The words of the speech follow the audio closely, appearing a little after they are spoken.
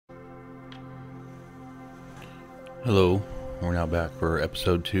Hello, we're now back for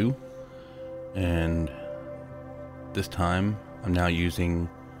episode 2, and this time I'm now using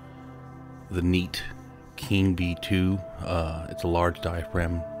the neat King B2. It's a large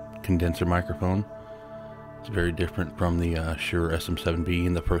diaphragm condenser microphone. It's very different from the Shure SM7B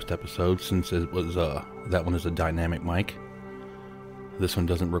in the first episode, since it was that one is a dynamic mic. This one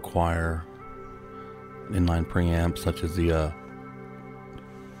doesn't require an inline preamp such as the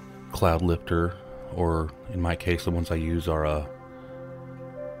Cloud Lifter, or in my case the ones I use are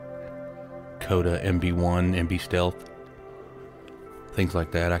Coda MB1, MB Stealth, things like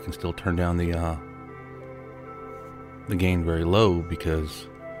that. I can still turn down the gain very low because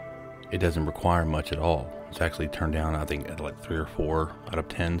it doesn't require much at all. It's actually turned down, I think, at like 3 or 4 out of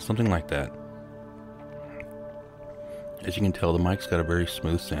 10, something like that. As you can tell, the mic's got a very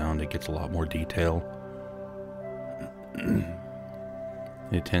smooth sound. It gets a lot more detail.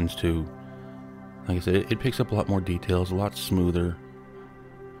 It tends to, like I said, it picks up a lot more details, a lot smoother.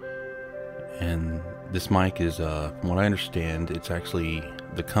 And this mic is, from what I understand, it's actually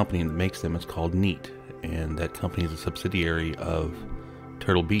the company that makes them. It's called Neat, and that company is a subsidiary of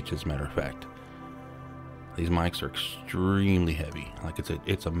Turtle Beach, as a matter of fact. These mics are extremely heavy. Like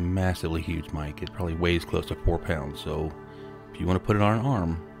it's a massively huge mic. It probably weighs close to 4 pounds. So if you want to put it on an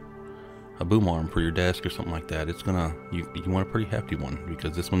arm, a boom arm for your desk or something like that, it's gonna, you want a pretty hefty one,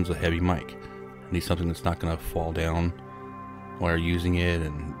 because this one's a heavy mic. It needs something that's not gonna fall down while you're using it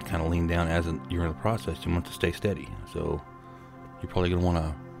and kind of lean down as you're in the process. You want it to stay steady. So you're probably gonna want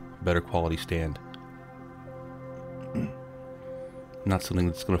a better quality stand. Not something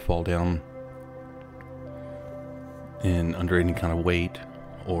that's gonna fall down and under any kind of weight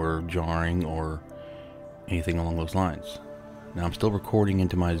or jarring or anything along those lines. Now I'm still recording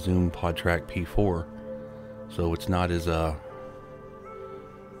into my Zoom Podtrak P4, so it's not as it's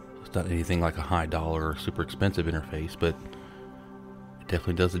not anything like a high dollar or super expensive interface, but it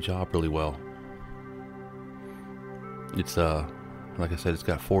definitely does the job really well. It's like I said, it's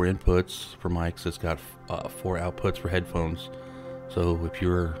got 4 inputs for mics. It's got 4 outputs for headphones. So if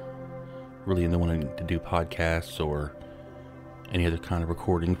you're really into wanting to do podcasts or any other kind of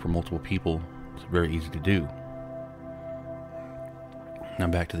recording for multiple people, it's very easy to do. Now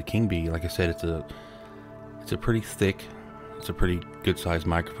back to the King B. Like I said, it's a pretty thick, it's a pretty good sized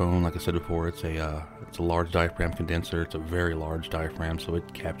microphone. Like I said before, it's a large diaphragm condenser. It's a very large diaphragm, so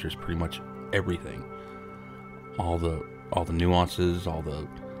it captures pretty much everything, all the nuances, all the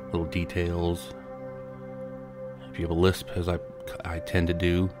little details. If you have a lisp, as I tend to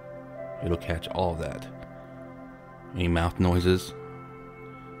do, it'll catch all of that. Any mouth noises.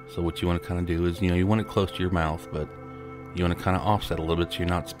 So what you want to kind of do is, you want it close to your mouth, but you want to kind of offset a little bit so you're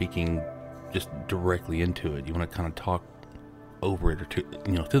not speaking just directly into it. You want to kind of talk over it or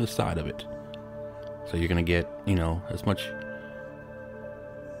to the side of it. So you're going to get, as much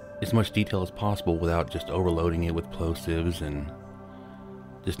detail as possible without just overloading it with plosives and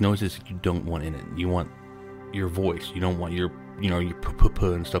just noises that you don't want in it. You want your voice. You don't want your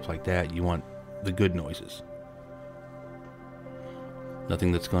puh and stuff like that. You want the good noises.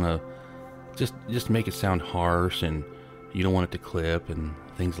 Nothing that's gonna just make it sound harsh, and you don't want it to clip and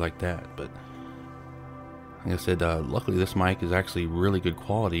things like that. But like I said, luckily this mic is actually really good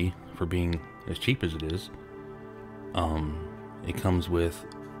quality for being as cheap as it is. It comes with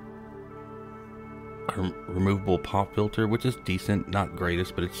a removable pop filter, which is decent, not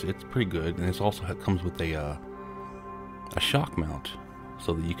greatest, but it's pretty good. And it also comes with a shock mount,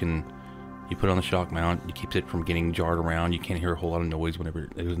 so that you put it on the shock mount. It keeps it from getting jarred around. You can't hear a whole lot of noise whenever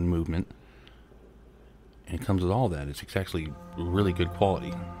there's movement. And it comes with all that. It's actually really good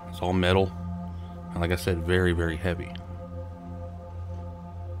quality. It's all metal, and like I said, very, very heavy.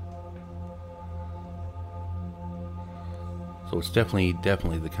 So it's definitely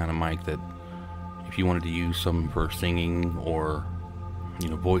the kind of mic that if you wanted to use some for singing or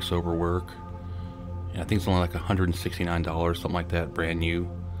voiceover work, I think it's only like $169, something like that, brand new,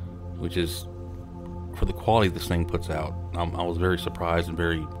 which is, for the quality this thing puts out, I was very surprised and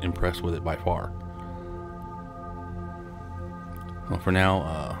very impressed with it by far. Well, for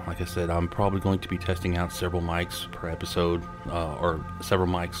now, like I said, I'm probably going to be testing out several mics per episode, or several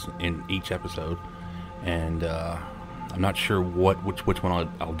mics in each episode, and I'm not sure which one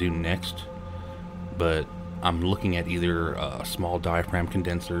I'll do next, but I'm looking at either small diaphragm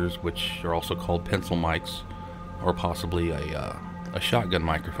condensers, which are also called pencil mics, or possibly a shotgun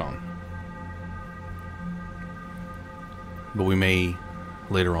microphone. But we may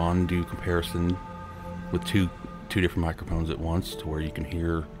later on do comparison with two different microphones at once, to where you can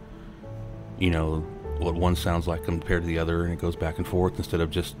hear, what one sounds like compared to the other, and it goes back and forth instead of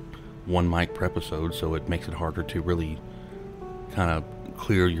just one mic per episode, so it makes it harder to really kind of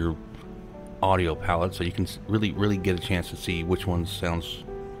clear your audio palette, so you can really get a chance to see which one sounds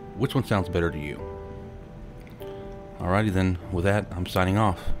better to you. Alrighty then, with that, I'm signing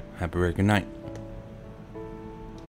off. Have a very good night.